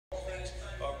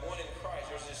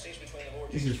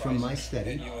This is from my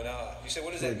study. And you and I. You say,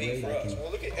 what does that mean for us?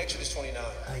 Well, look at Exodus 29.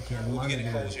 We'll be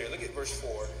getting close here. Look at verse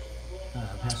 4.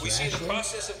 We see the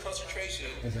process of concentration.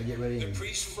 As I get ready the to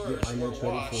priests get first my were notes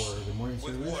ready washed for the morning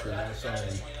with service, water. and also I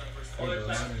Brother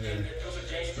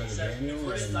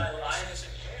Daniel and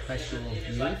Pastoral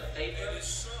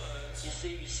Youth.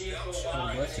 You see it for a God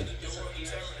while, bless you.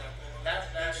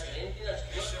 that's anything that's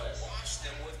worthless.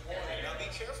 Now be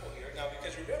careful here. Now,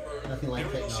 because remember, Nothing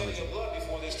like there was no shedding technology. of blood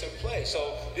before this took place.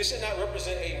 So this did not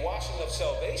represent a washing of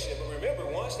salvation. But remember,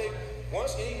 once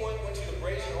anyone went to the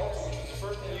brazen altar, which was the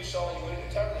first thing you saw when you went into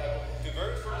the tabernacle, the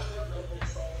very first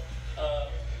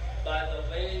By the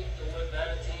way the word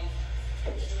vanity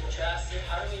is contrasted,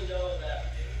 how do we know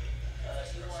that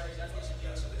he wanted nothing to do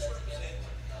with that?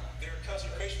 their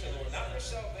consecration to the Lord, not their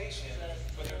salvation,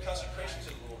 but their consecration to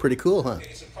the Lord. Pretty cool, huh?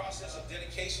 It's a process of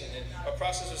dedication and a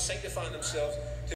process of sanctifying themselves